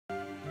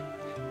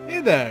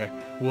Hey there!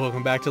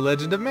 Welcome back to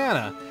Legend of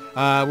Mana.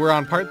 We're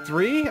on part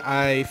 3.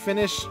 I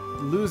finished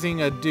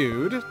losing a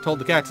dude. Told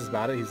the cactus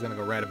about it. He's gonna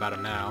go write about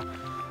him now.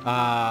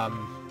 I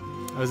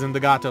was in the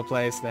Gato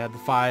place. They had the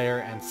fire,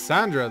 and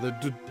Sandra,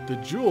 the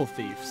jewel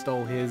thief,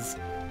 stole his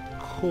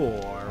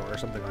core or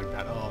something like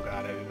that. Oh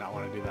god, I did not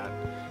want to do that.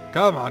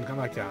 Come on, come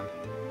back down.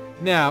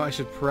 Now, I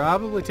should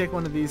probably take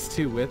one of these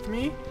two with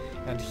me,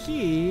 and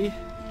he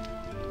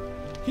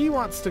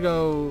wants to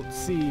go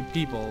see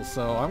people,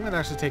 so I'm going to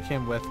actually take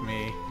him with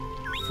me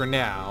for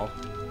now.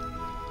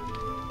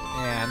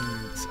 And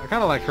I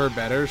kind of like her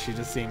better. She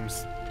just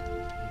seems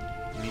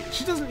neat.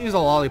 She doesn't use a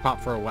lollipop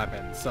for a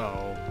weapon,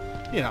 so,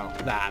 you know,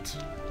 that.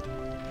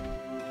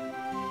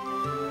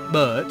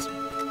 But,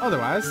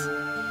 otherwise,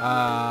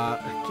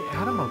 get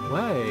out of my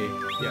way.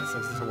 Yes,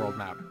 this is a world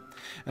map.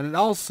 And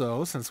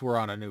also, since we're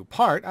on a new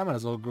part, I might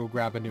as well go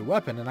grab a new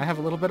weapon, and I have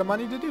a little bit of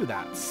money to do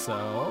that,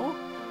 so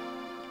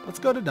let's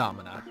go to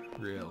Domina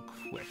real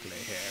quickly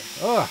here.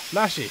 Oh,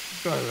 flashy.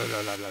 Blah, blah,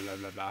 blah, blah, blah,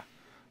 blah, blah.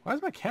 Why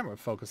is my camera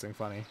focusing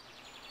funny?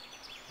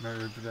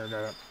 Did it do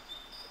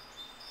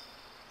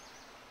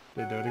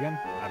it again?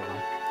 I don't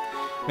know.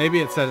 Maybe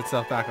it set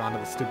itself back onto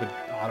the stupid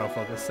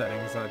autofocus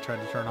settings that I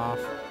tried to turn off.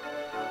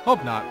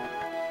 Hope not.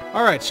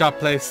 Alright, shop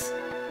place.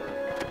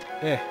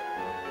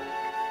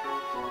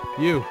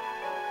 You.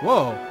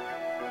 Whoa.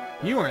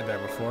 You weren't there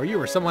before. You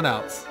were someone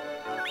else.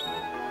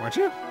 Weren't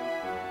you?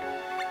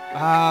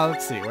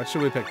 Let's see. What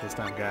should we pick this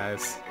time,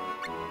 guys?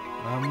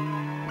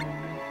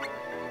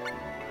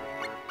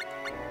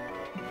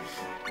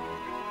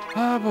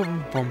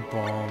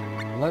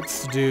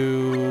 Let's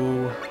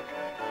do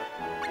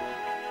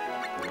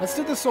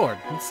the sword.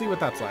 Let's see what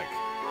that's like.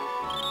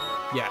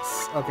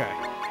 Yes. Okay.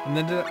 And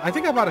then I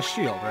think I bought a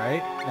shield,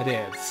 right? I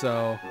did.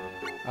 So,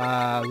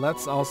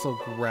 let's also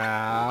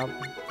grab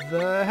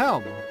the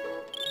helm.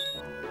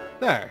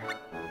 There.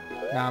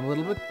 Now I'm a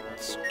little bit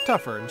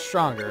tougher and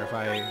stronger if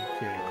I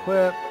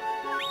equip.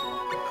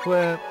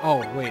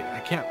 Oh wait,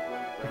 I can't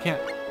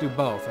do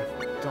both. I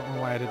don't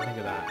know why I didn't think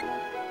of that.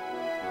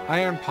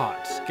 Iron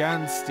pot,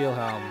 Gan steel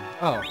helm.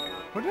 Oh,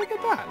 where did I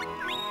get that?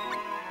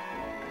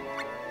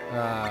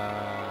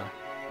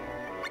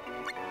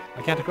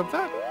 I can't equip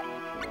that?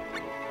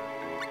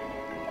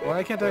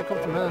 Why can't I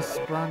equip the metal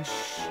bronze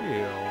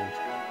shield?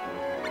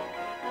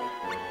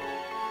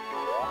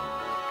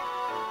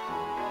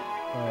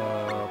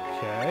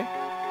 Okay.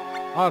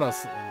 Auto. No,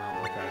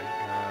 okay.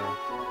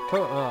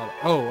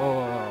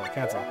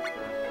 Cancel.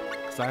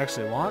 Because I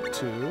actually want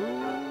to.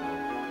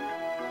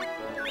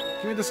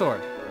 Give me the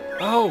sword.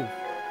 Oh,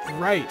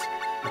 right.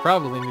 I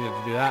probably needed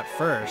to do that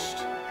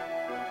first.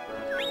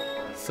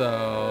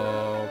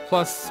 So,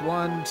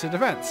 +1 to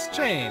defense.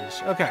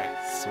 Change. Okay,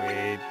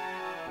 sweet.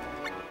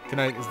 Can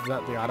I? Is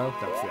that the auto?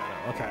 That's the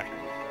auto. Okay.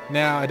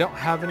 Now I don't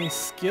have any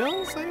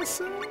skills, I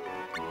assume.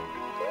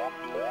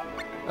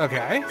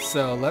 Okay,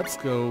 so let's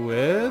go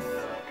with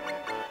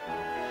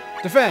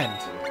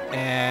defend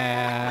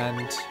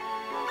and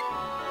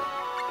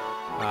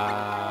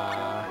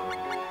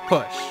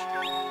push.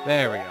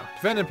 There we go.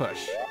 Defend and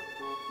push.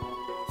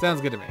 Sounds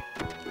good to me.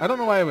 I don't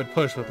know why I would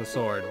push with the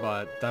sword,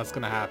 but that's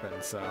gonna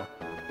happen, so.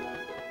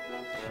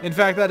 In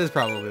fact, that is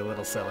probably a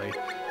little silly.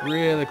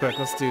 Really quick,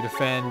 let's do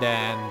defend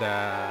and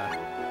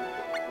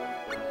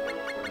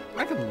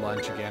I can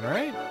lunge again,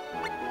 right?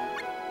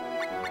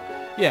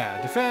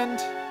 Yeah, defend.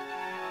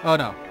 Oh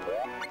no.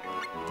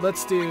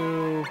 Let's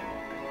do...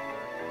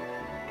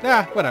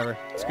 Yeah, whatever.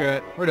 Screw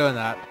it. We're doing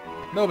that.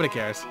 Nobody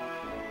cares.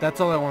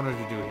 That's all I wanted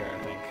to do here, I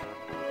think.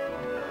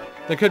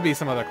 There could be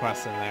some other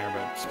quests in there,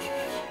 but...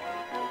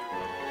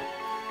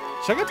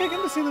 Should I go take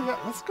him to see the...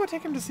 Let's go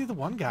take him to see the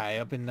one guy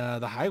up in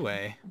the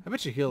highway. I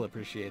bet you he'll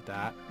appreciate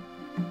that.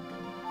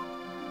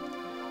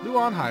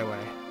 Luan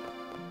Highway.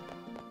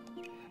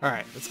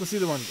 Alright, let's go see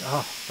the one...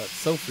 Oh, that's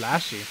so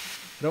flashy.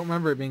 I don't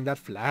remember it being that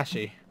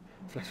flashy.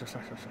 Flash, flash,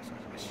 flash, flash, flash,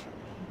 flash.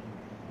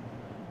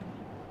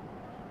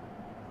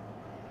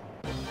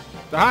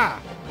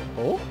 Ah!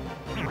 Oh?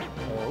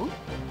 Oh?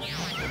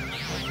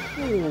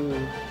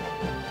 Ooh.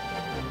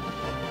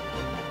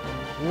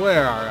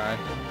 Where are I?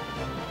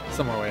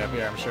 Somewhere way up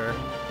here, I'm sure.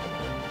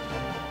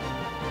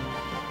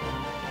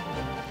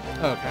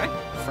 Okay.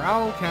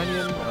 Frau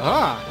Canyon.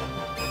 Ah!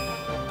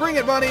 Bring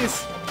it,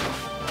 bunnies!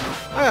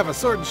 I have a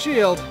sword and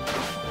shield.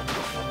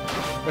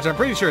 Which I'm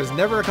pretty sure is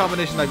never a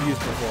combination I've used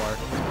before.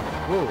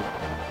 Ooh.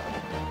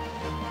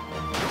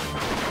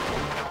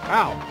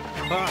 Ow.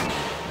 Ah.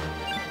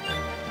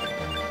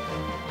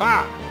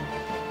 Ah.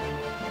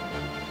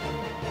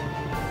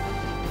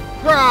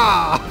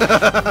 Rah!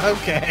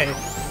 Okay.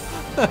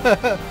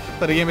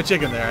 Thought I gave him a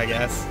chicken there, I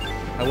guess.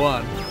 I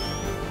won.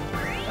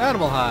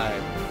 Animal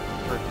hide.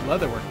 For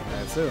leatherworking,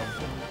 I assume.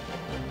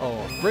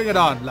 Oh, bring it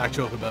on, Black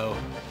Chocobo.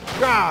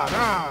 Rah,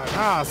 rah,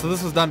 rah. So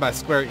this was done by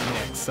Square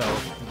Enix, so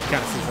you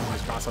kind of see some of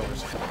these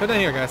crossovers. Come down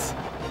here, guys.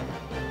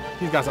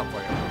 He's got something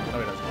for you. No,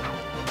 he doesn't.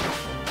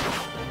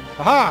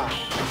 Aha!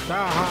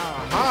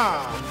 Aha! Ha!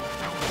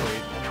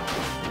 Sweet.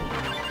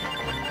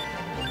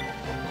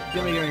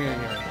 Gimme, gimme, gimme,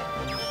 gimme.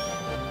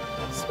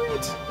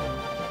 Sweet.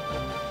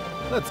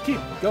 Let's keep.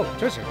 Go,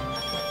 treasure.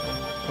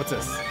 What's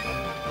this?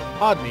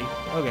 Odd meat.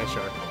 Okay,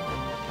 sure.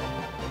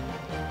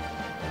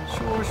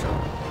 Sure.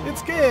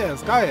 It's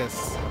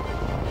Gaius.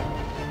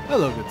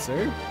 Hello, good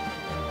sir.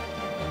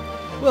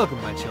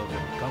 Welcome, my children.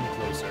 Come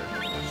closer.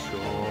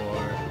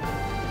 Sure.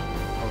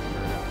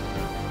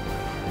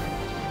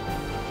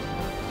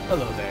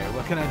 Hello there.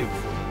 What can I do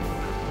for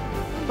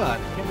you? Bud,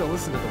 came to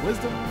listen to the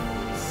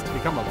wisdoms to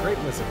become a great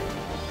wizard.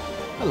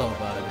 Hello,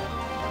 Bud.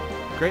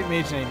 A great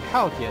mage named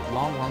Halkid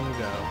long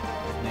ago.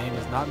 His name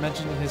is not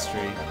mentioned in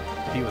history,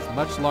 but he was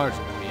much larger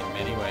than me in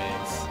many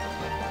ways.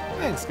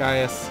 Thanks,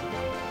 Gaius.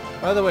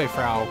 By the way,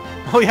 Frau.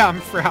 Oh yeah, I'm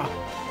Frau.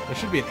 There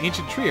should be an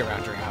ancient tree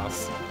around your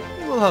house.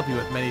 It will help you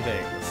with many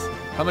things.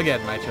 Come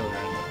again, my children.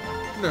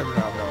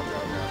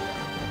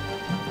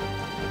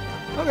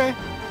 Okay,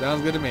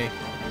 sounds good to me.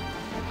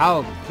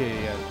 How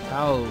cute.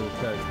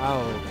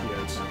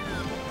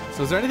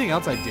 So is there anything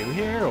else I do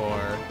here,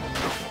 or...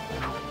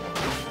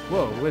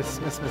 Whoa, miss.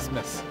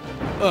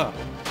 Ugh.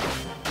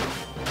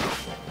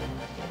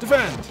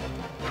 Defend!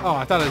 Oh,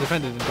 I thought I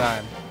defended in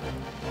time.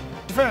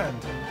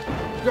 Defend!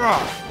 Gah!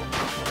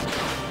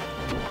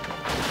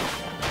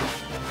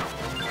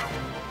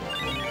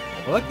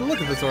 I like the look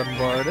of this Orden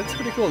board. It's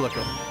pretty cool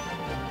looking.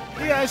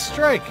 Yeah,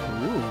 strike!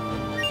 Ooh.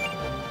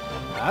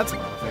 That's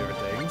one of my favorite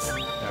things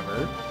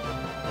ever.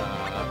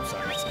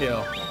 Sorry,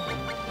 skill.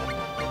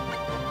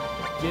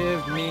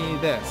 Give me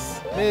this.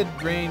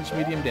 Mid-range,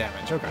 medium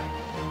damage. Okay.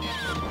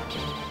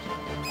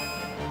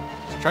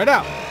 Let's try it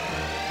out.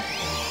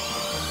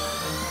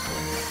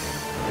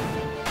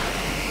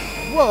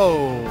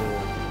 Whoa!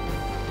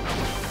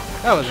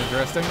 That was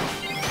interesting.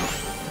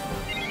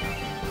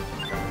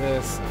 Got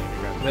this.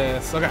 Got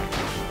this. Okay.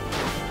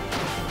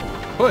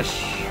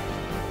 Push.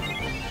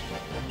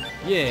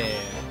 Yeah.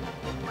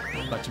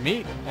 Bunch of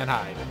meat and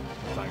hide.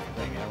 Like a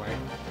thing anyway.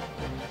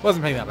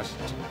 Wasn't paying that much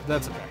attention.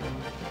 That's okay.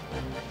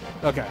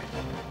 Okay.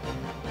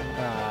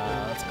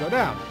 Let's go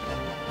down.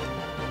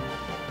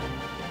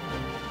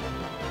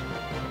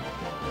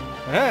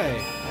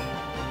 Hey!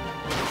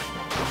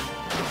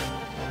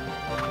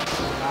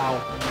 Ow.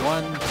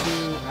 1, 2.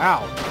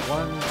 Ow.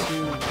 1,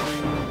 2,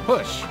 3.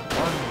 Push.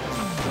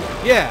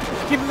 1. Yeah!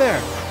 Keep him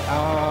there!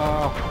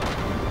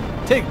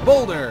 Take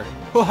boulder!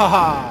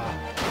 Ha!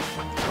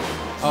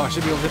 Oh, I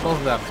should be able to hit both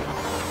of them.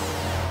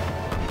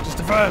 Just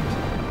defend!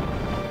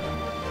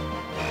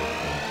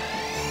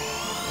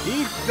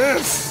 Eat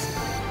this!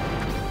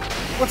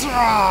 What's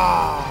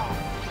wrong?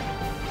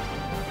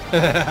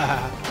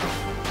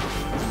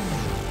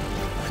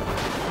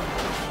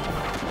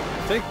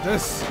 Take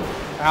this.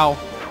 Ow.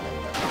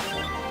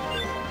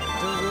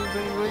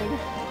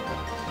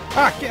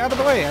 Ah, get out of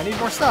the way. I need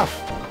more stuff.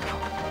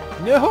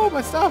 No,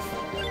 my stuff.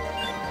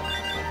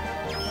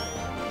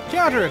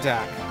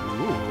 Counterattack.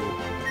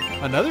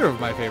 Ooh. Another of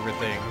my favorite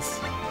things.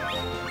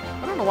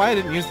 I don't know why I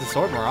didn't use the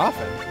sword more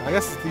often. I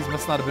guess these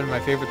must not have been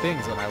my favorite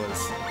things when I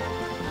was...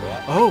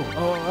 Oh.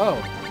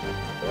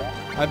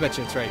 I bet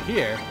you it's right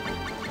here.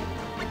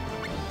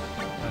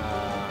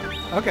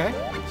 Okay.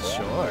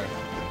 Sure.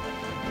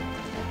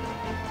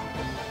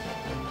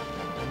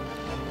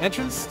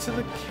 Entrance to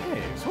the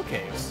caves. What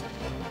caves?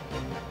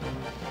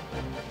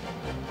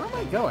 Where am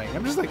I going?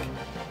 I'm just like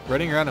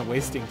running around and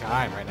wasting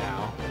time right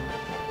now.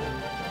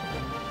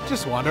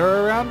 Just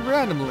wander around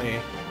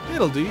randomly.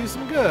 It'll do you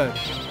some good.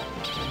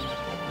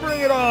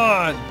 Bring it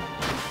on!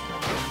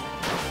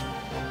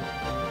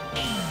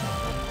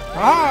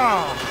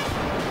 Ah!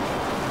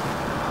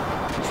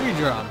 Tree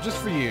drum, just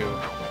for you.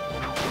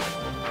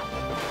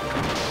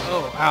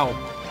 Oh, ow.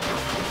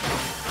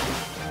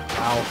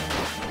 Ow.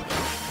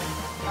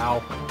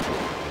 Ow.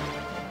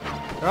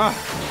 Ah!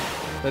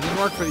 That didn't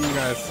work for you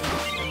guys.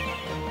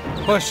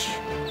 Push!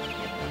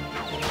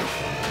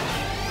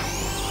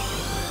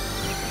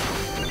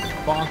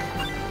 Bonk.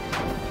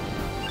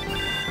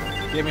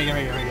 Gimme.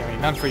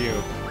 None for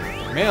you.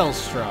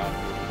 Maelstrom.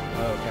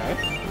 Okay.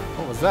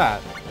 What was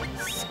that?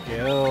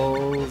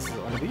 Skills.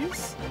 One of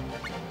these?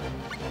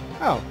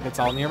 Oh, it's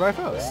all nearby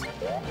foes.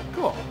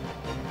 Cool.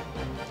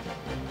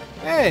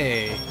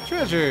 Hey!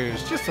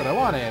 Treasures! Just what I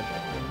wanted.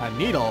 A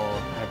needle.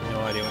 I have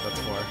no idea what that's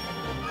for.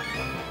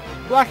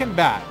 Blackened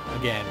bat.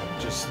 Again,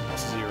 just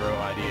zero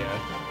idea.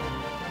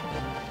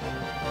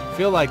 I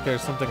feel like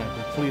there's something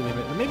I completely...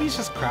 Maybe it's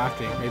just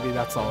crafting. Maybe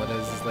that's all it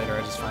is later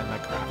I just find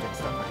like crafting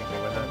stuff I can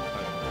do with it.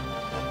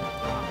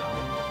 But I don't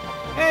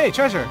know. Hey,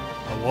 treasure!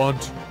 I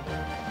want.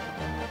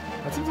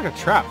 That seems like a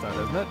trap though,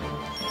 doesn't it?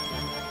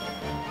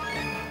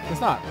 It's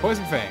not.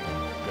 Poison Fang.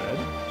 Good.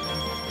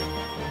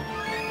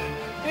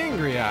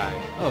 Angry Eye.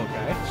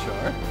 Okay,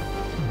 sure.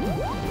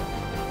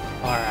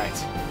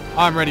 Alright.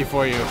 I'm ready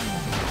for you.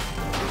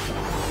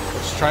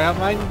 Let's try out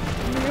my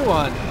new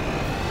one.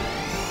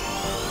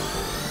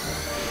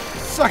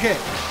 Suck it!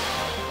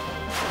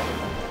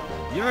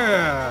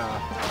 Yeah!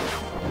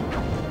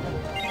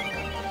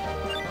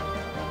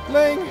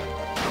 Bling!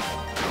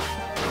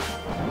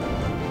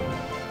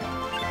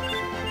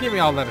 Give me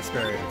all that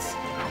experience.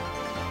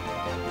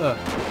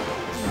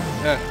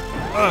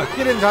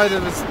 Get inside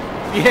of his...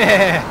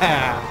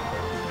 Yeah!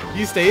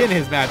 You stay in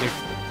his magic.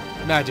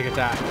 Magic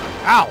attack.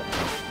 Ow!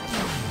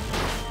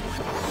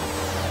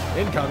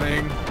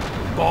 Incoming.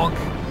 Bonk.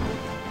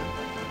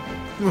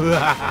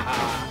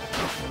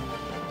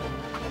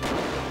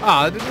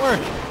 Ah, it didn't work.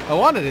 I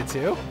wanted it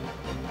to.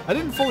 I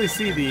didn't fully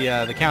see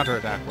the counter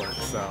attack work,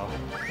 so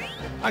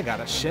I got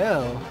a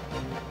shell.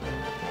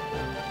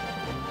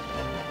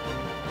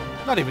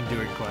 Not even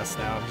doing quests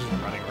now. I'm just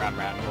running around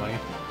randomly.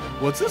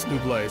 What's this new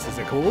place? Is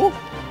it cool?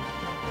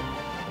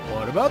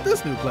 What about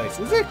this new place?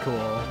 Is it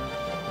cool?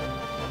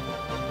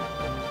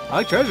 I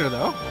like treasure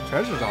though.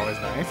 Treasure's always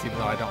nice, even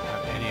though I don't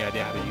have any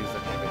idea how to use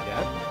any of it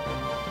yet.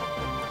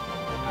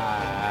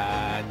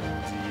 And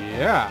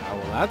yeah,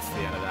 well that's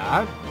the end of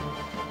that.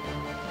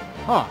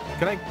 Huh?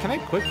 Can I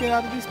quick get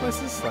out of these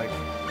places? Like,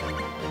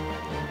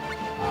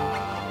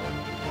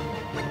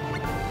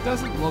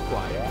 doesn't look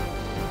like it.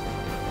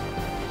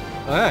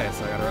 Okay,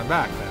 so I gotta run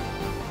back then.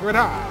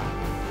 Hurrah!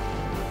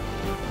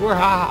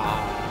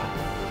 Hurrah!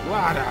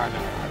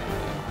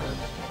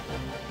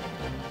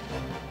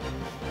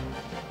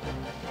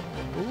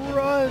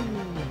 Run!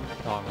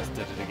 Oh, I almost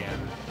did it again.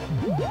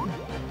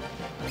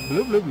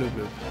 Bloop, bloop, bloop,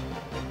 bloop.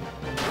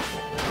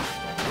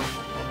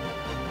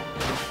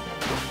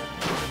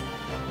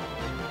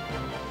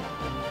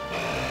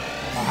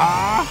 Aha!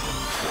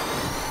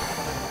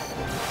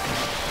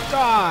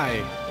 Die!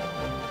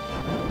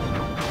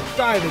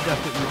 Die the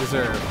death that you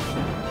deserve.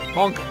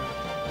 Bonk.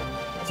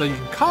 So you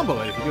can combo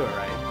it if you do it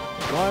right.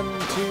 1,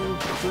 2,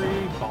 3,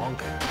 bonk.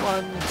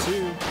 1,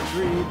 2,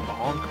 3,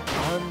 bonk.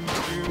 1,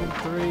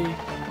 2, 3.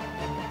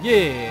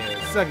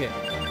 Yeah, suck it.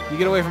 You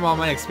get away from all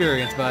my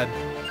experience, bud.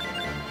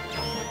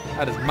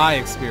 That is my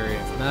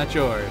experience, not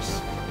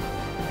yours.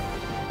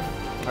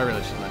 I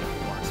really should let him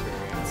get more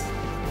experience.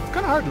 It's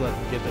kind of hard to let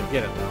him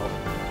get it though.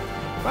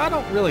 But I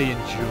don't really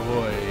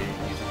enjoy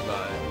using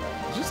Bud.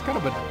 It's just kind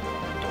of a dork.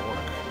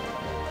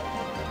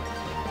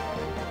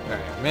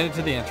 Alright, I made it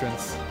to the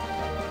entrance.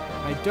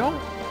 I don't...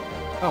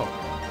 Oh,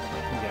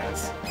 you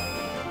guys.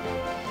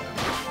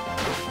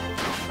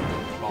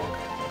 Bonk.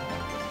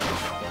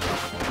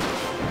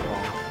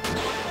 Bonk.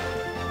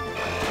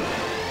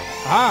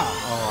 Ah!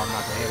 Oh, I'm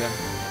not gonna hit him.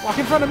 Walk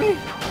in front of me!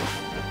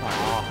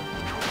 Aw.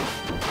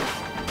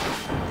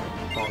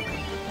 Bonk.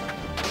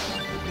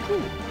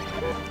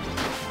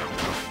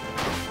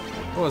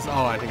 What was...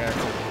 Oh, I think I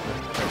actually hit it.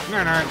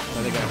 No, no. I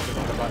think I actually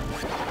hit the button.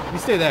 You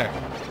stay there.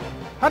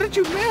 How did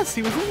you miss?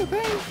 He was in the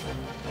thing.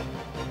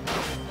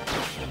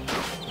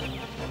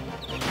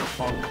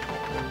 Bonk.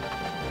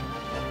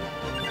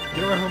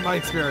 Get away from my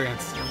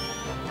experience.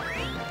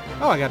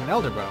 Oh, I got an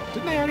Elder Bow.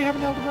 Didn't I already have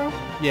an Elder Bow?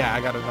 Yeah,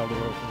 I got an Elder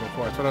Bow from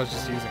before. That's what I was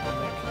just using, I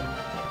think.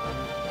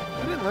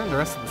 I didn't learn the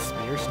rest of the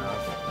spear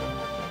stuff.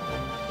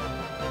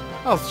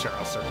 Oh, sure,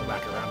 I'll circle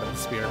back around to the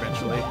spear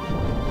eventually.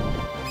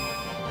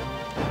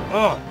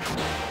 Oh!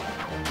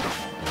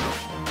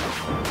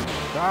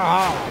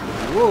 Ah!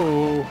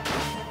 Whoa!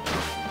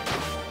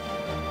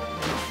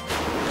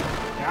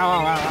 Ow,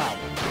 ow, ow, ow.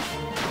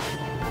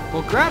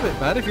 Well, grab it,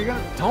 bud, if you're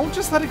gonna... Don't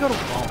just let it go to...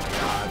 Oh, my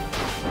God.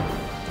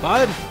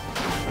 Bud?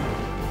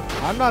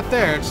 I'm not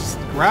there. Just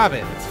grab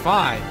it. It's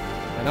fine.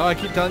 I know I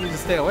keep telling you to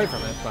stay away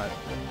from it, but...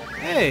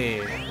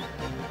 Hey!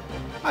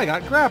 I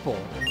got grapple.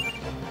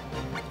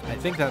 I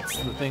think that's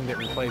the thing that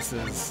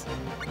replaces...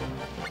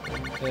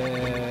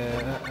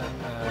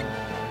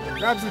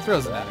 grabs and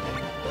throws an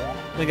enemy.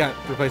 I think that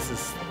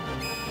replaces...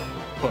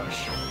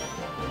 push.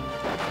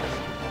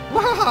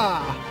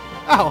 Wah!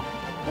 Ow!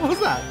 What was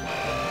that?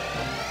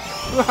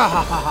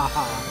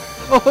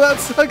 Oh,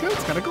 that's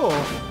kind of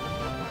cool.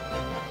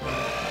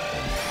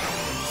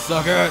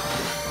 Suck it.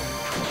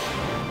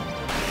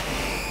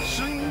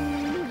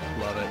 Shing.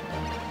 Love it.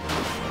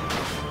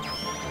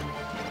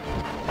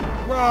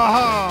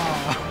 Raha!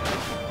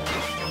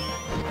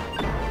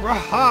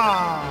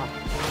 Raha!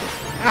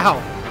 Ow!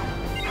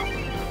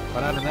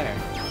 What happened there?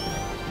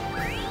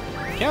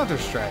 Counter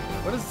strike.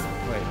 What is?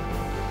 Wait.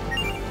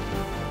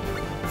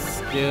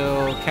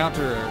 Skill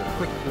counter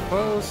quick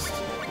riposte.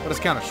 What is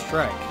counter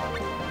strike?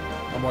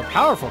 A more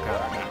powerful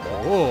counter attack.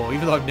 Oh,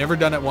 even though I've never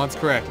done it once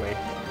correctly.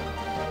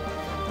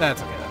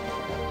 That's okay then.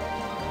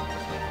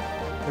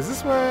 Is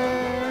this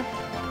where...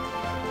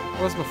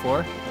 What was before?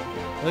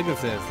 I think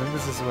this is. I think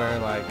this is where,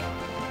 like...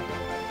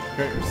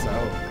 Hurt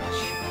yourself.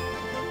 Gosh.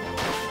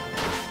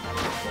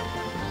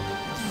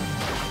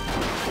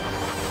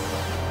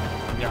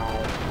 No.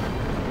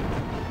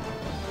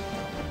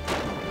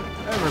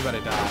 Everybody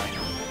die.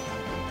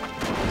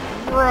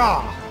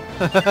 Raw!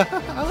 I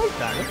like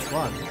that. It's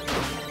fun.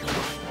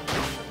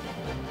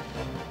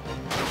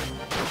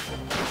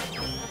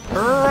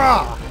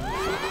 Hurrah!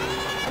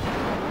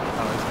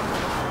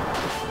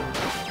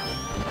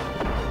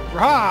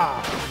 Rah!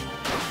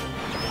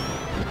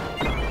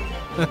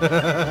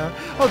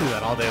 I'll do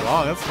that all day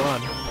long. That's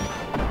fun.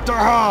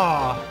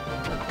 Darha!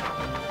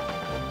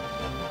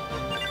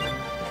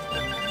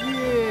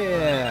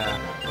 Yeah!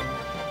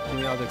 Give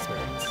me all the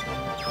experience.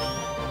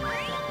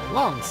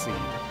 Long seed.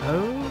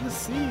 Oh, the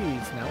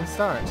seeds. Now we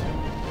start.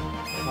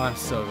 Oh, I'm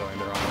so going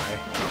the wrong way.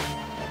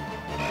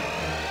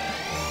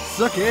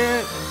 Suck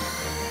it!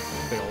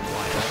 Big old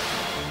lineup.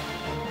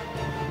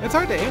 It's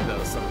hard to aim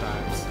those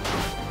sometimes.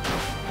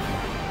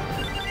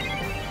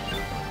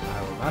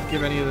 I will not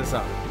give any of this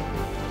up.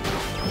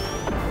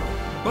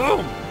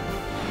 Boom!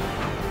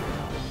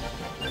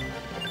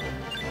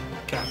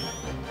 Okay.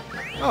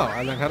 Oh,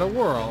 I learned how to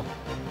whirl.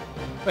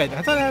 Wait,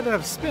 I thought I had to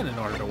have spin in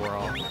order to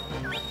whirl.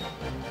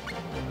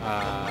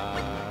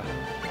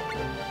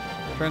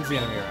 Turns the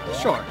enemy around.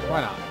 Sure,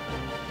 why not?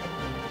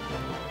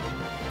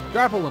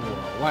 Grapple and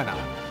whirl, why not?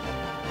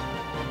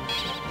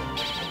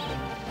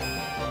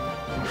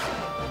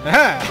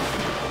 Aha!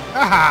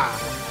 Aha!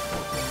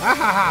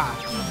 Aha!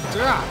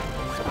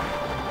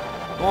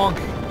 Bonk!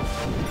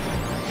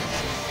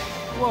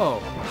 Whoa!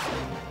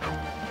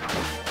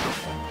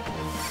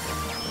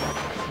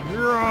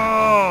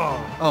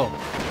 Oh,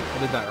 I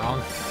did that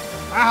wrong.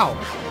 Ow!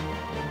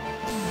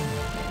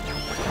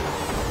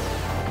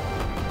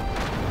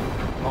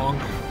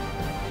 Bonk.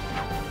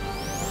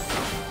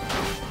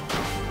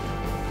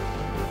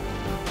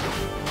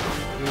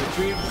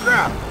 Retrieve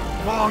grab!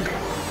 Bonk!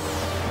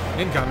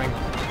 Incoming.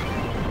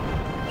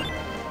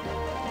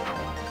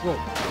 Whoa.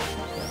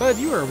 Bud,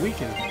 you are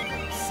weak as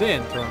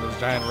sin throwing those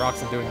giant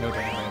rocks and doing no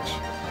damage.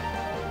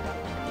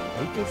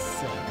 Weak as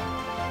sin.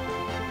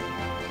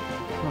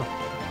 Huh.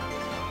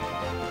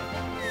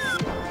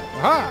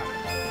 Aha!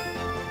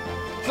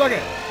 Suck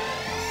it!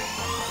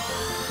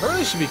 I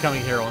really should be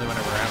coming here only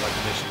whenever I have like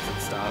missions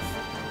and stuff.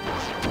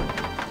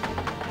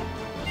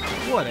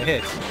 What a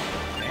hit.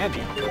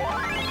 Candy.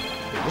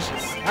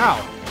 Delicious. Ow!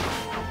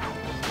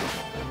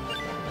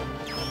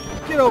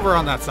 Get over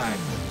on that side.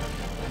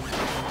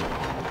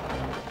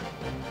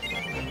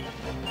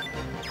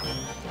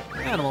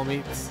 Animal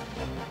meats.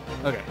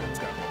 Okay, let's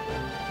go.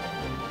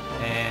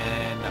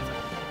 And nothing.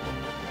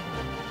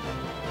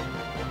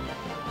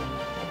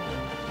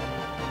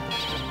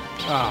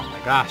 Oh my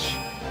gosh.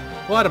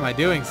 What am I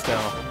doing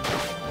still?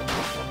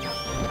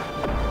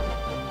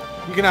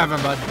 You can have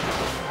him, bud.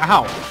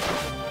 Ow.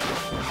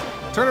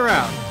 Turn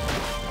around.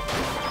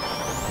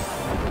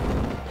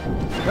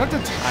 Do I have to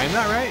time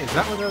that right? Is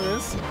that what that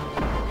is?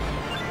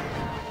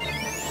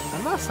 I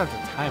must have to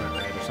time it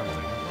right or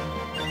something.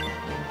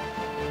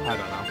 I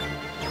don't know.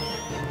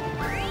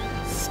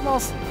 Small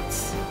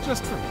sweets.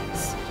 Just for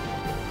meats.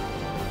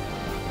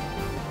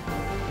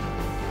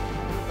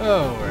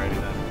 Oh, alrighty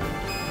then.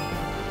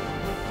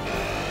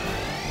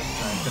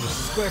 Try and finish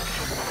this quick.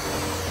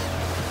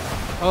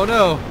 Oh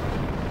no!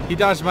 He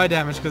dodged my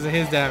damage because of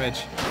his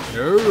damage.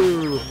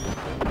 No!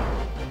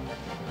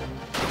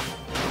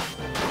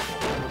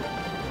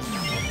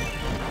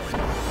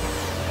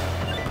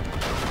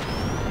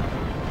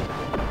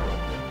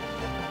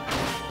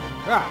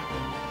 Ah!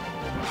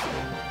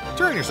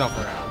 Turn yourself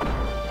around.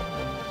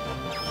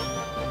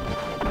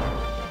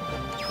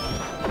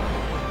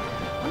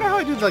 I wonder how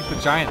I did like the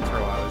giant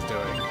throw I was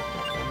doing.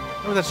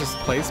 Oh, that's just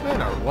placement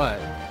or what?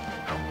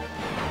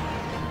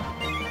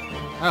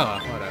 Oh,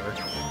 whatever.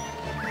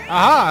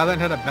 Aha! I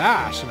learned how to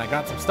bash, and I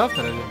got some stuff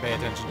that I didn't pay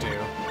attention to.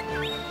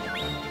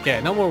 Okay,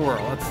 no more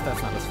whirl.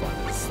 That's not as fun.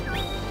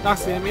 It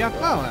knocks the enemy off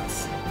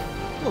balance.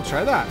 We'll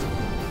try that.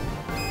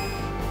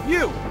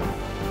 You!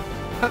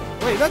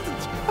 Wait,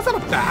 that's not a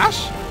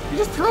bash! He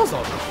just throws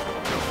them.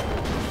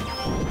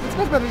 It's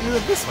much better to do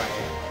it this way.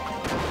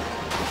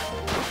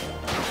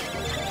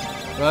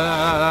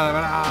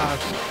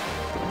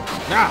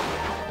 Now!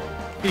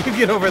 You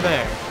get over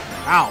there.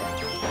 Ow!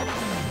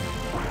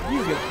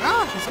 You get...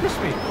 Ah! He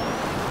squished me!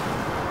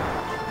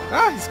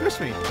 Ah! He squished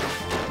me!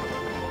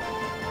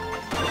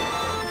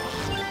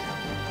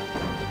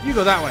 You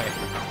go that way!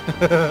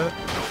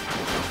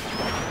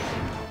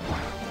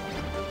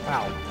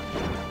 Ow.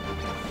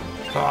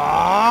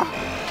 Ah!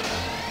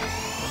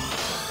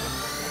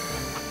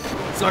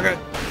 Suck it!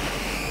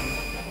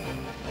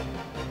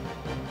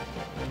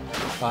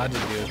 Oh, I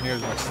didn't do as near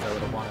as much as I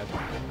would have wanted.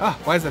 Ah!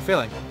 Why is that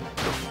failing?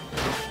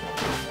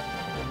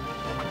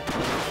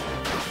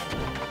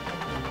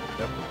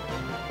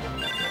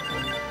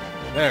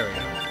 There we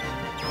go.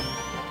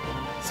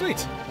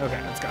 Sweet.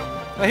 Okay, let's go.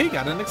 Oh, he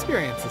got an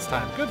experience this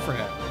time. Good for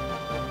him.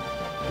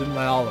 Didn't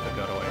let all of it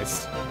go to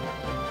waste.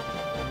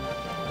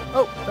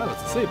 Oh, that was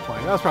the save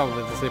point. That was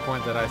probably the save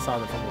point that I saw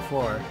from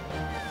before.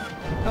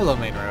 Hello,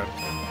 main road.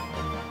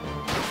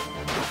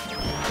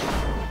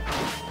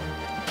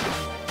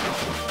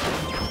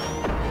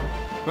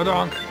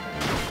 Badonk!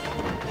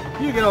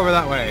 You get over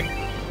that way.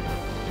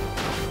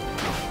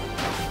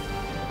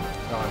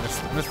 Oh, I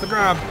missed the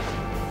grab.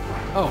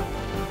 Oh,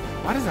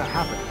 why does that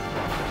happen?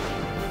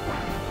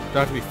 Do I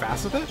have to be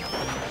fast with it?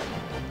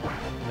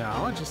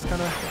 No, it just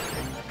kind of...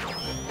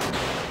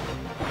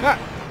 Ah,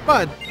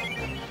 bud!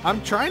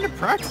 I'm trying to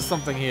practice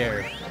something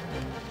here.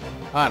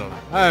 I don't know.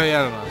 I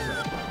don't know.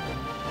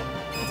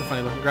 It's a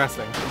funny looking grass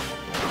thing.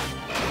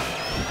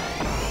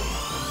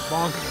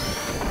 Bonk.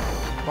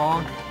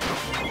 Bonk.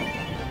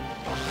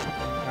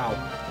 Ow.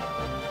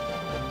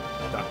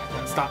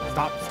 Stop.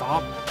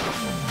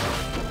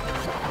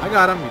 I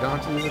got him. You don't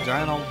have to use a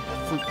giant old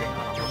flute thing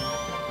on him.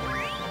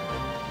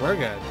 We're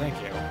good. Thank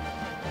you.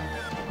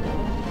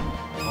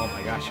 Oh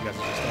my gosh, you guys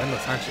are just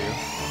endless, aren't you?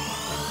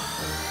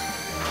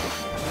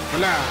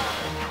 Blah.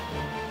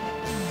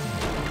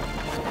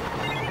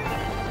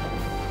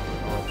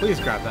 Please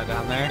grab that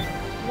down there.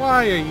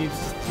 Why are you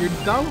just... You're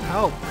no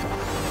help.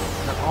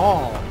 At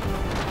all.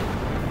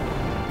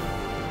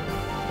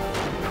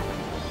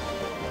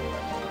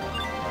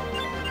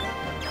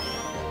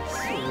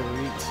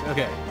 Sweet.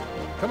 Okay.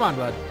 Come on,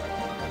 bud.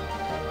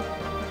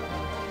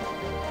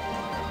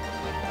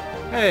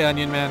 Hey,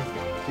 Onion Man.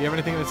 Do you have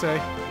anything to say?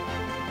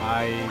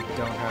 I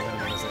don't have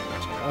anything to say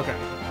about you. Okay.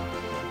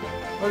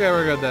 Okay,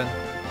 we're good then.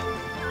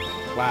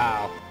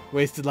 Wow.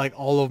 Wasted like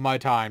all of my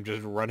time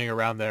just running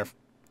around there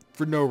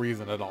for no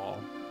reason at all.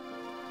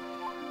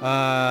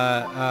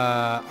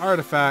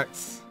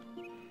 Artifacts.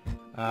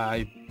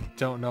 I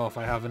don't know if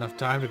I have enough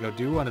time to go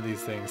do one of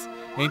these things.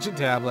 Ancient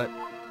tablet.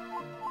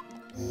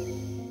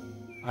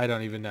 I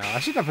don't even know. I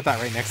should have put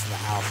that right next to the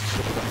house. I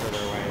should have put it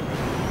further away,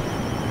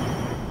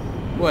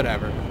 but...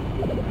 Whatever.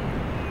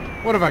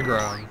 What have I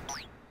grown?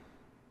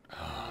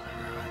 Oh,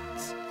 the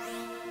ruins.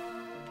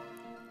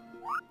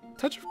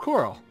 Touch of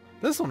coral.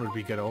 This one would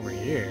be good over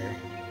here.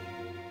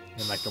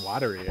 In like the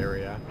watery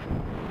area.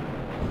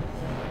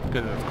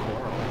 Because it's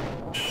coral.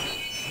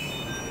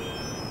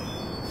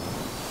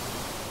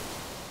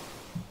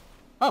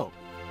 Oh.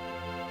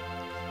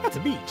 That's a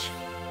beach.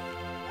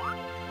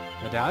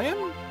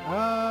 Medallion?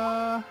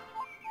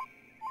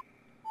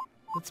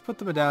 Let's put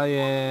the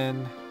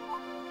medallion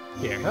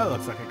here. That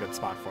looks like a good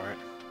spot for it.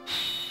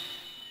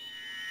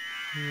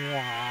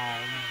 Wow.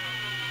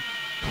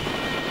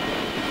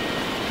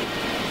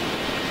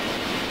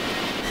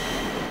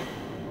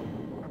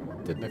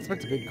 Didn't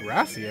expect a big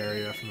grassy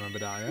area from the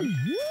medallion.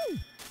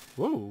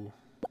 Whoa.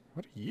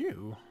 What are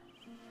you?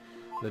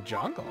 The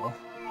jungle?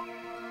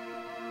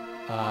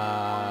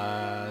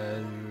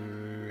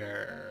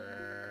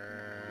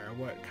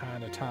 What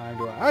kind of time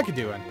do I could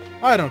do it.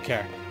 I don't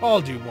care.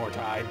 I'll do more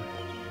time.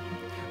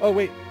 Oh,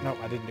 wait. No,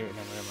 I didn't do it.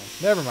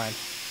 Never mind.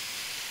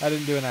 I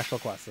didn't do an actual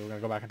quest. So we're going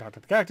to go back and talk to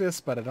the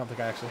cactus, but I don't think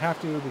I actually have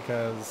to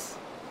because...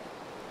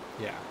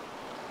 Yeah.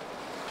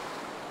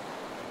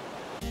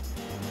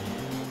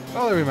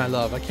 Valerie, my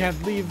love, I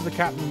can't leave the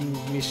captain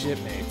and me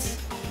shipmates.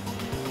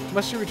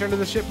 Must you return to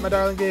the ship, my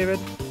darling David?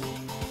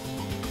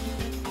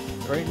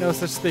 There ain't no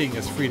such thing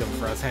as freedom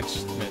for us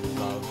henchmen,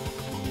 love.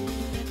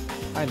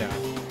 I know.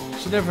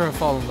 Should never have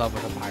fallen in love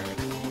with a pirate.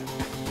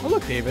 Oh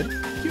look, David.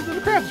 Cute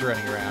little crabs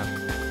running around.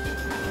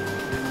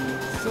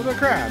 So the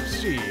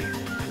crabs, gee.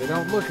 They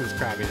don't look as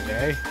crabby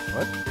today.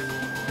 What?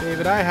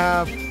 David, I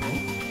have...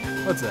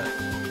 What's that?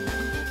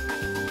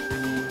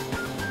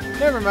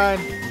 Never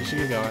mind. You should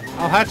get going.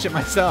 I'll hatch it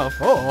myself.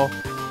 Oh,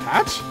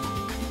 hatch?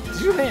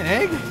 Did you lay an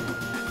egg?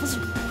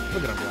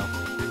 Look at him go.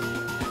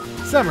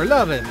 Summer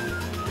lovin'.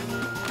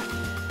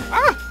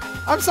 Ah!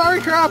 I'm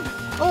sorry, crab.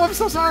 Oh, I'm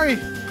so sorry.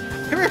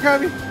 Come here,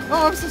 crabby.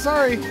 Oh, I'm so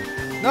sorry.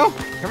 No,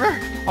 come here.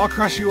 I'll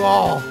crush you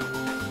all.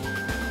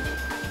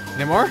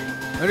 Any more?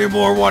 Any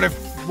more want to...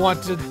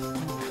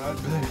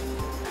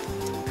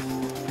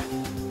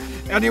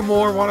 Any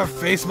more want to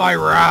face my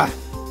wrath?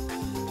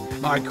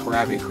 My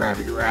crabby wrath.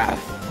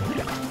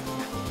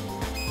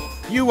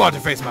 You want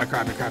to face my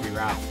crabby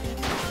wrath.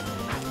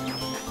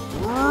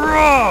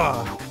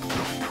 Roar!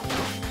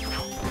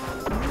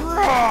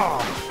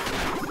 Roar!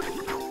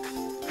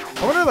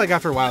 I wonder, like,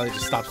 after a while it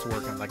just stops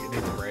working, like it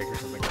needs a break or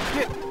something.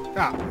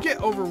 Get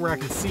over where I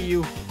can see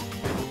you.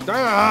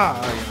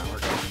 Ah, you're not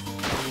working.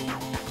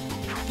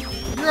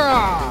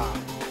 Yeah!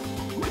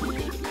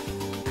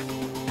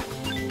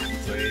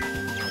 Sweet.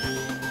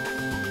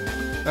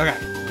 Okay.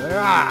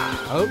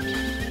 Oh,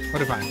 what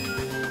did I find?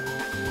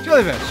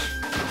 Jellyfish.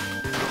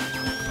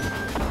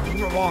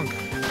 Wonk.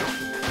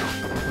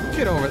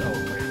 Get over it. Oh, wait,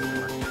 it didn't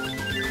work.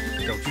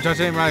 Don't you touch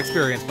any of my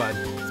experience, bud.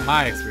 It's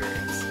my experience.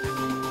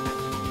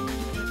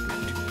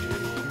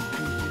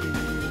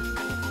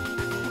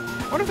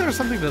 I wonder if there was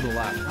something to the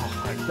left. Oh,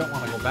 I don't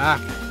want to go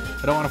back.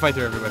 I don't want to fight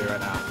through everybody right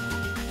now.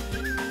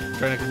 I'm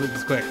trying to complete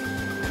this quick.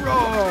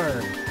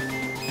 Roar!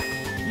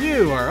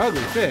 You are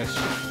ugly fish.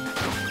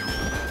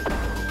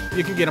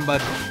 You can get him,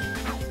 bud.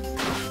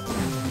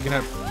 You can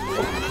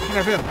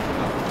have him.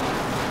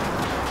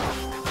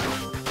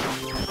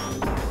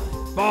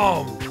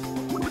 Boom!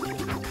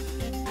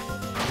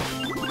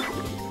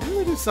 You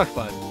really do suck,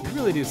 bud. You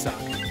really do suck.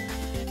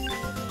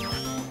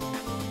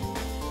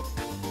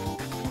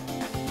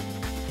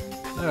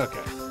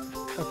 Okay.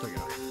 Up we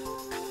go.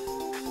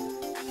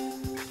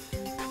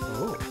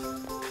 Oh.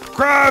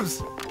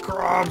 Crabs!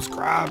 Crabs!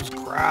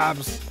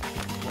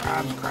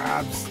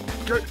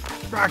 Get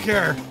back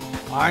here!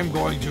 I'm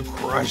going to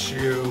crush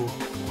you.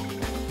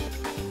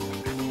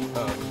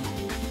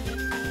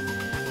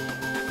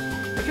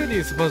 Which one do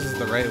you suppose is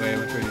the right way,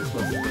 and which one do you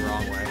suppose is the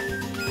wrong way?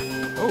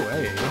 Oh,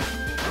 hey.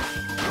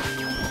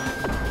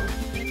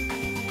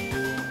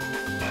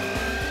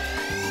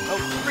 Oh,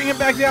 bring him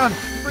back down!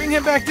 Bring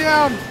him back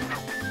down!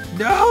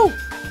 No!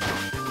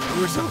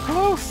 You were so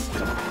close!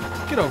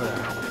 Get over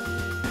there.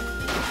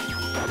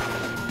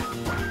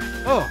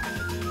 Oh.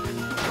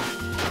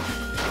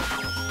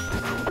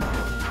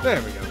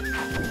 There we go.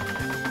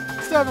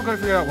 Still haven't quite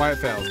figured out why it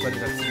fails, but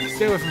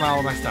stay away from all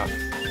of my stuff.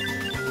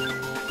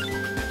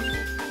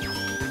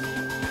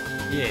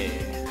 Yeah,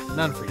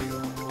 none for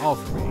you. All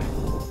for me.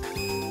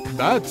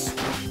 That's...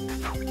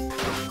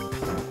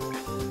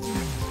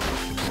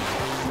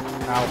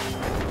 Ow.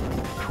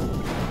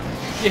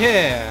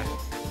 Yeah!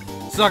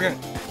 Suck it!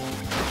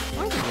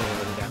 Why did I do a little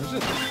bit of damage?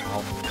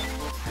 Ow.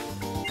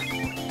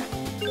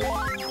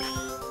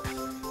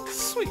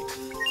 Sweet.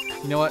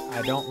 You know what?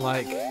 I don't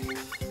like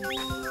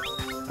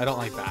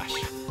bash.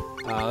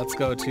 Let's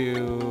go to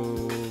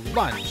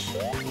lunge.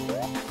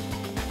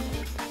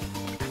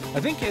 I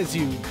think as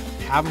you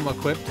have them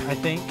equipped, I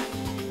think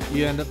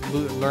you end up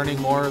learning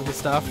more of the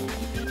stuff.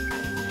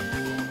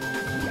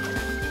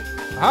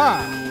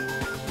 Ah!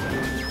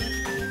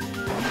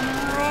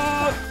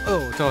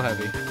 Oh, toe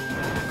heavy.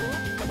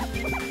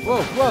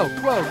 Whoa, whoa,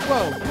 whoa,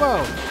 whoa,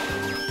 whoa!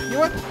 You know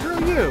what? Screw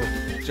you,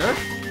 jerk!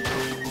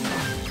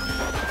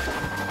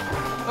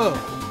 Oh!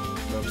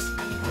 Oops.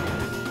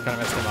 Kinda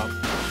messed him up.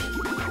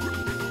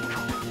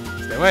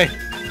 Stay away!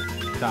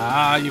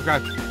 Ah, you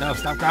grabbed. No,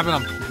 stop grabbing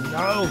him!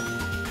 No!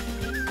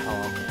 Oh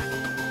well.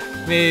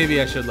 Maybe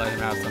I should let him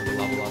have something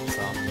to level up,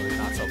 so it's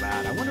not so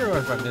bad. I wonder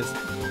if I missed.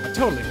 I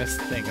totally missed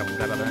the thing of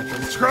that other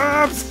entrance.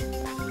 Scrubs!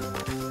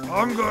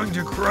 I'm going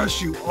to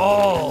crush you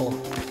all!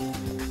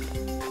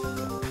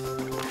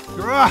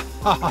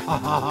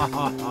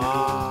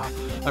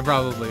 I'm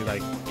probably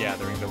like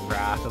gathering the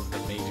wrath of the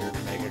major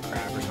mega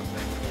crab or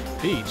something.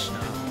 Peach? No,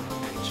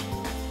 Peach.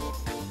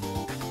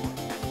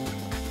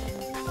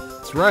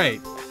 That's right.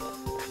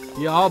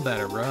 Y'all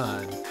better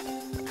run.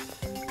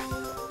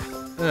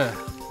 Ugh.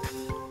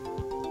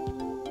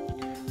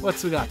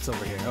 What's we got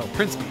over here? Oh,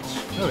 Prince Peach.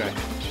 Okay.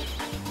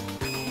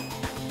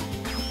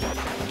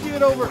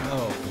 Get over.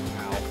 Oh,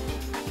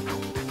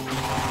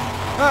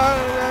 ow.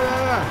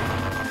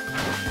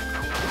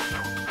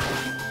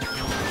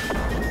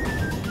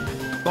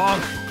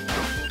 Bonk.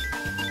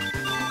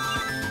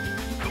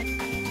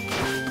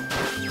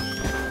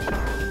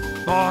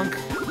 Bonk.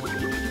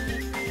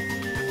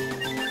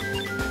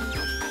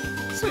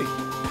 Sweet.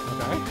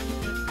 Okay.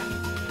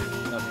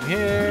 Nothing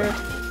here.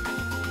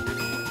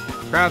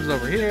 Crab's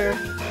over here.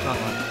 Wrong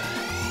one.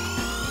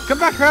 Come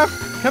back, crab!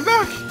 Come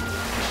back!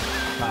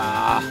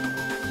 Ah.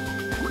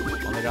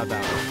 Only got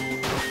that one.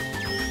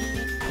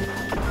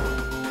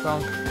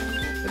 Bonk.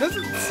 It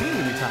doesn't seem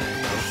to be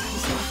timing this. It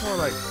seems more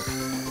like...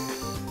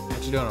 What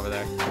you doing over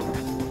there?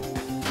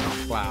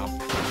 Wow.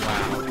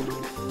 Wow.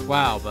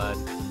 Wow, bud.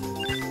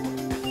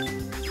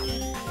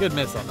 Good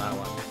miss on that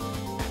one.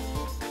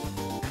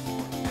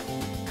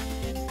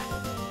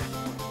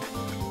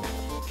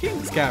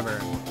 King's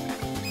Cavern.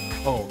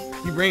 Oh,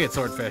 you bring it,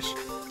 Swordfish.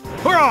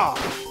 Hurrah!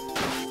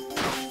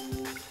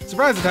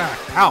 Surprise attack!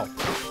 Ow!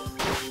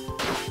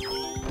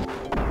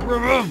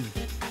 Vroom!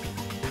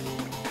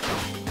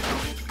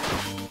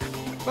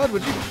 Bud,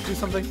 would you do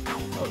something?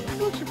 Oh, that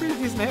looks a pretty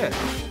decent hit.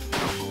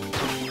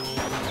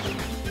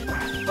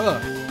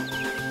 Ugh.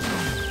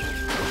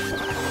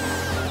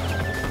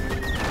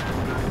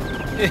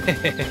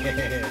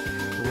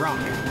 Rock.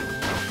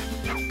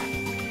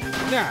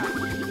 Yeah.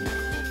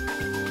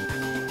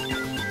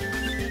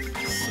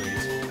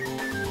 Sweet.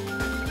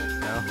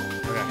 No?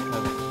 Okay,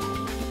 nothing.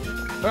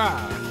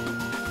 Ah!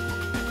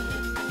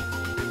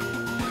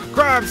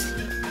 Crabs!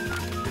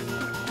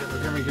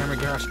 Gimme,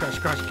 crush, crush,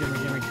 crush,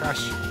 gimme,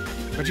 crush.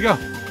 Where'd you go?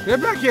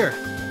 Get back here!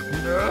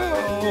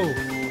 No!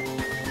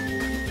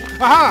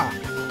 Aha!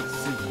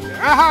 See you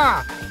there.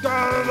 Aha!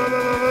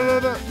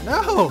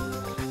 No!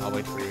 I'll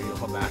wait for you. You'll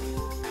come back.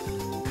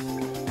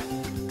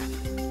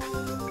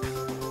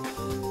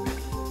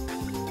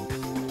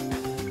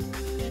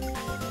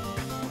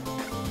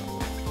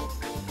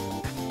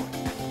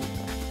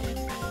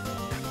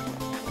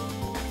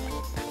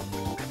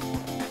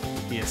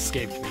 He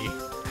escaped me.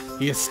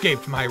 He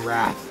escaped my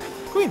wrath.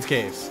 Queen's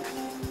Caves.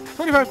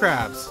 25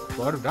 crabs.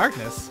 Lord of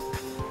Darkness.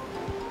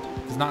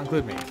 Does not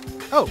include me.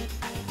 Oh!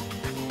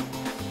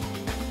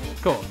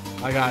 Cool.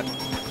 I got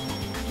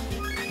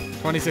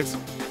 26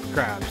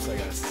 crabs, I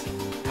guess.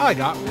 I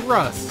got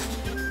rust.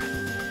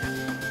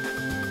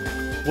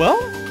 Well,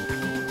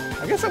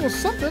 I guess that was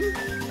something.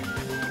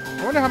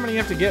 I wonder how many you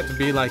have to get to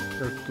be like,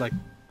 or like,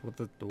 what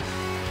the...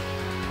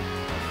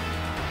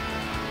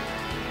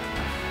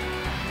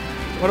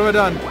 What have I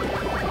done?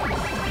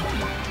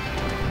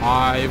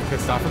 I've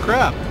pissed off a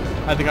crab.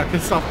 I think I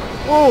pissed off...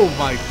 Oh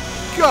my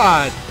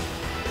god!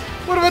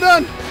 What have I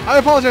done? I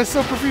apologize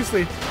so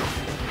profusely.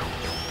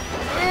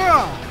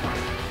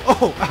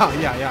 Oh, ow,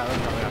 yeah.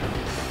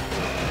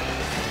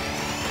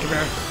 Come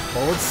here.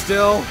 Hold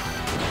still.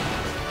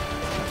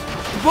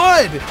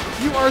 Bud!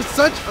 You are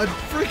such a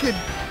freaking...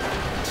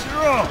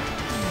 Oh,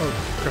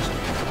 crush me.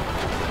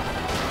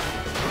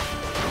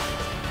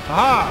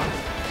 Aha!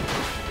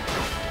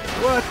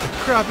 What the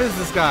crap is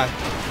this guy?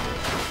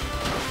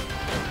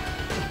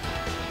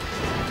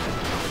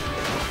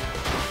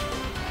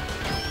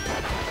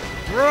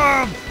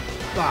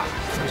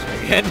 Smash me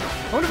again. I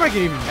wonder if I can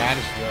even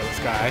manage to throw this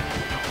guy.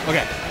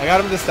 Okay, I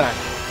got him this time.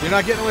 You're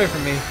not getting away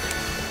from me.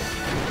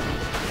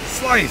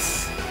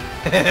 Slice!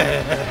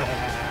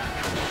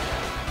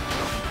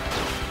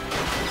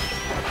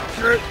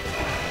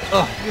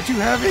 Oh, you're too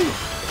heavy!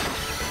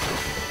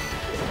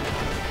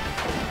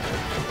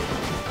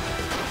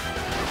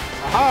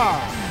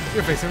 Ha!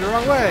 You're facing the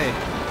wrong way.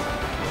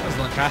 I was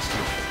going past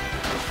you.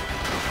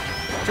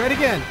 Try it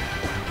again.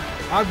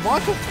 I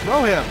want to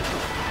throw him.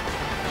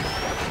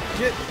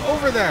 Get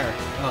over there.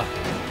 Ugh.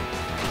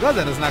 I'm glad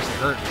that doesn't actually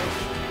hurt me.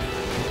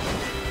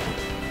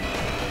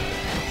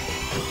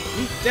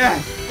 Eat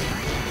death.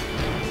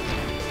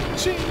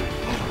 Ching.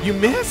 You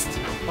missed?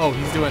 Oh,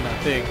 he's doing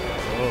that thing.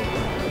 Oh.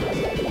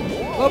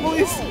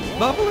 Bubblies!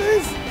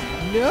 Bubblies!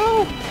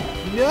 No!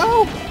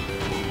 No!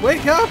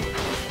 Wake up!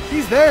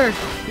 He's there!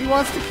 He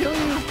wants to kill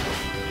you!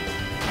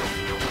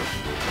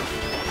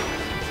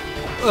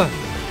 Ugh.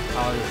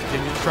 I'll just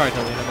continue to try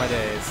till the end of my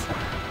days.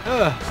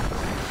 Ugh.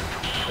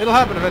 It'll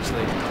happen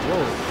eventually.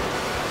 Whoa.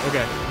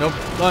 Okay. Nope.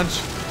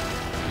 Lunch.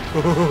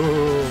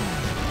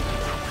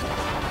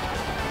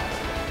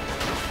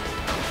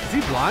 Is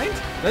he blind?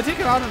 Did I take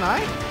it out an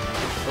eye?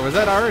 Or was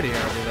that already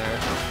there?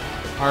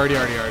 Already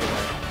there.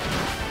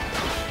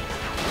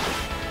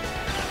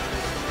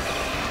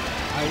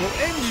 I will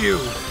end you!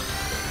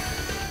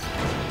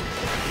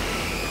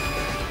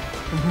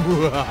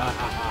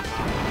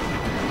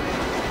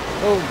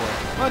 Oh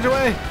boy. Lunge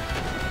away!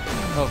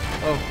 Oh.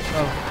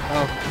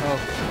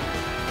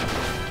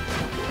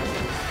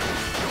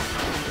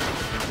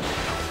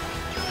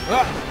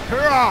 Ah,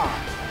 hurrah!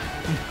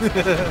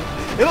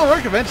 It'll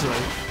work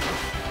eventually.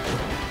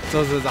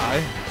 So says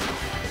I.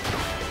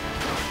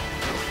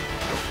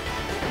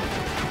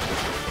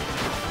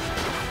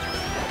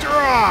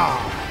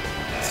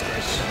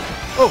 Squish.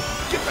 Oh,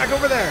 get back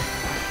over there.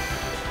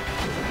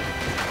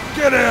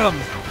 Get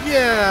him.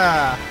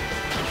 Yeah.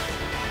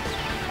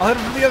 I'll hit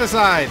him from the other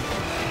side.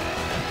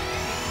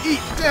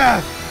 Eat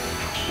death.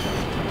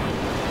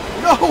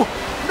 No.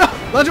 No.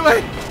 Lunge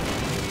away.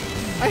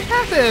 I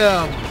had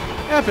him.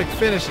 Epic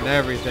finish and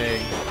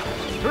everything.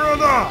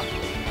 Hurrah.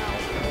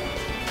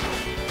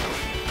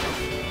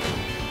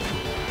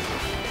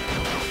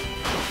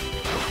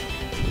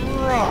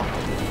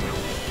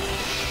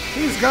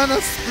 He's gonna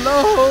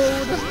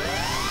explode!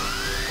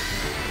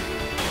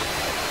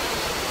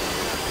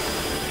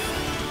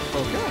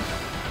 Okay.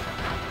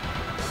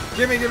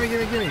 Gimme! Don't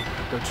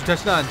you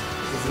touch none.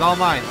 This is all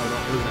mine. Oh,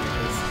 don't lose any,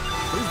 please.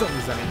 Please don't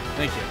lose any.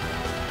 Thank you.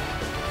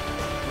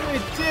 We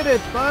did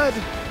it, bud!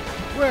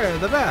 We're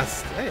the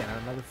best! Hey,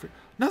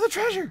 another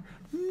treasure!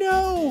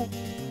 No!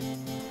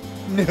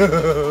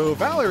 No!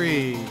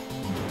 Valerie!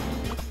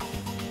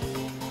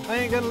 I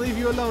ain't gonna leave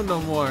you alone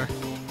no more.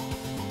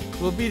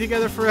 We'll be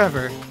together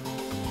forever.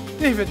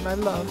 David, my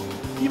love,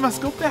 you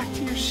must go back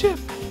to your ship.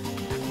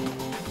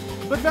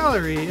 But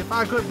Valerie, if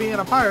I quit being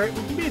a pirate,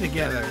 we can be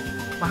together.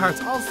 My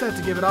heart's all set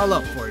to give it all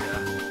up for you.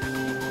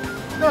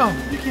 No,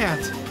 you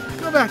can't.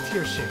 Go back to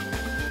your ship.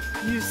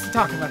 You used to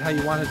talk about how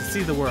you wanted to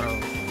see the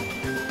world.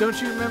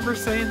 Don't you remember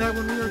saying that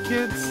when we were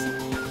kids?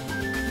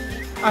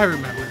 I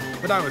remember,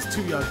 but I was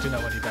too young to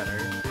know any better.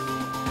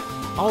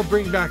 I'll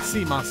bring back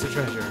sea monster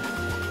treasure.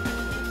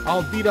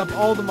 I'll beat up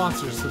all the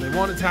monsters so they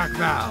won't attack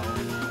Val.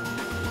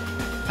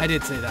 I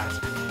did say that,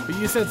 but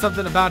you said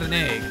something about an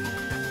egg.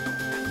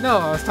 No,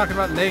 I was talking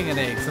about laying an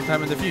egg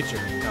sometime in the future.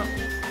 No.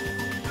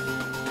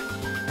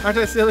 Aren't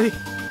I silly?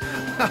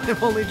 I'm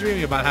only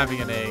dreaming about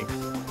having an egg.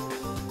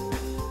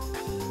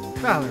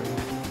 Valerie.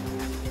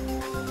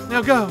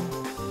 Now go.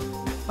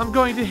 I'm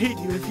going to hate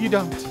you if you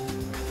don't.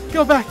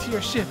 Go back to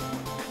your ship.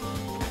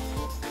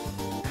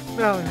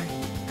 Valerie.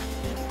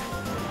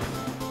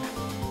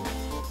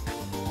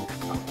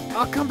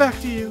 I'll come back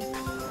to you.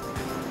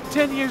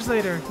 10 years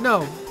later.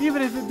 No,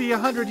 even if it be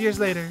 100 years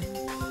later.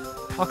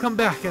 I'll come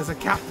back as a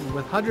captain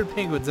with 100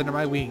 penguins under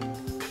my wing.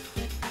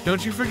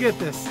 Don't you forget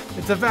this.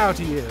 It's a vow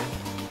to you.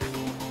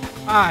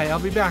 I'll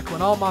be back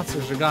when all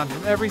monsters are gone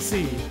from every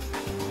sea.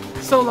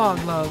 So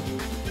long, love.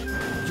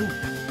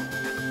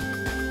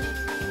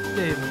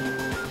 David.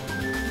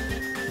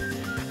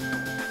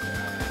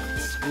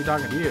 We're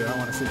talking to you. I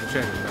want to see the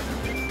treasure.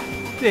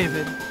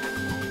 David,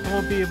 I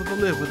won't be able to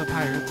live with a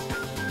pirate.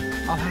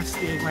 I'll hatch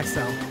the egg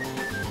myself.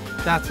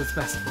 That's what's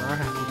best for our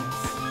happiness.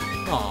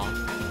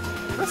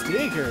 Aw. Rusty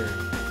anchor.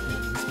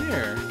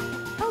 Smear.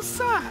 How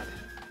sad.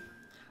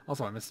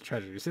 Also, I missed the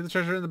treasure. You see the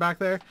treasure in the back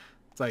there?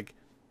 It's like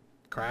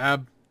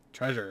crab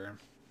treasure.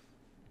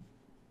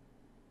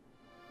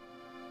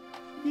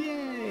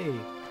 Yay.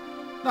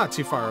 Not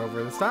too far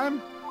over this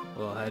time.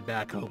 We'll head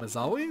back home as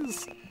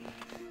always.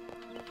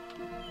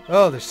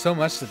 Oh, there's so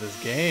much to this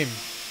game.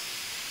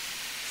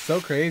 So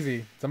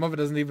crazy. Some of it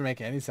doesn't even make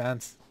any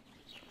sense.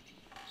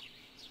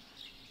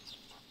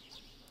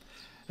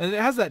 And it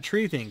has that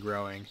tree thing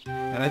growing.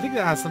 And I think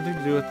that has something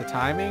to do with the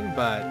timing,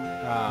 but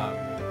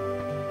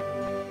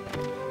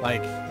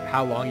like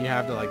how long you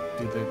have to like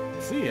do the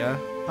see ya.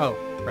 Oh,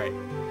 right.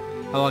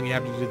 How long you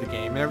have to do the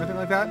game and everything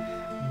like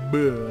that.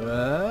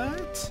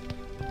 But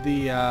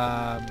the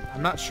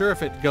I'm not sure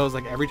if it goes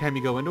like every time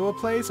you go into a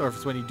place or if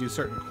it's when you do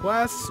certain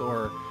quests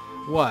or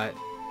what.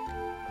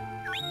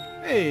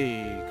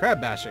 Hey, crab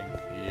bashing.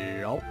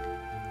 Yup.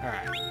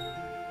 Alright.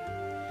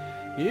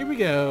 Here we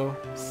go.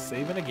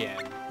 Saving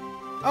again.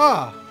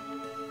 Ah!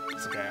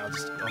 It's okay, I'll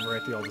just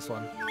overwrite the oldest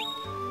one.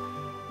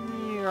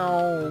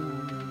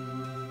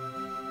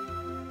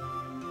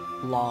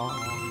 long.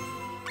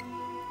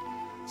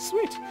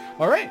 Sweet.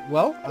 All right.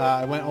 Well,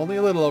 I went only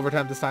a little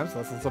overtime this time, so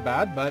that's not so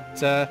bad, but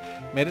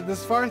made it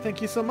this far.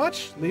 Thank you so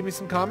much. Leave me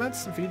some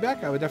comments, some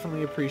feedback. I would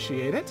definitely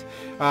appreciate it.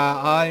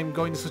 I'm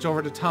going to switch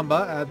over to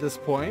Tumba at this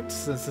point,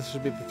 since this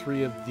should be the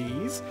 3 of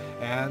these,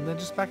 and then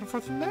just back and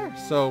forth from there.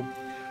 So,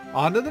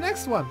 on to the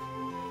next one.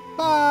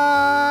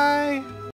 Bye!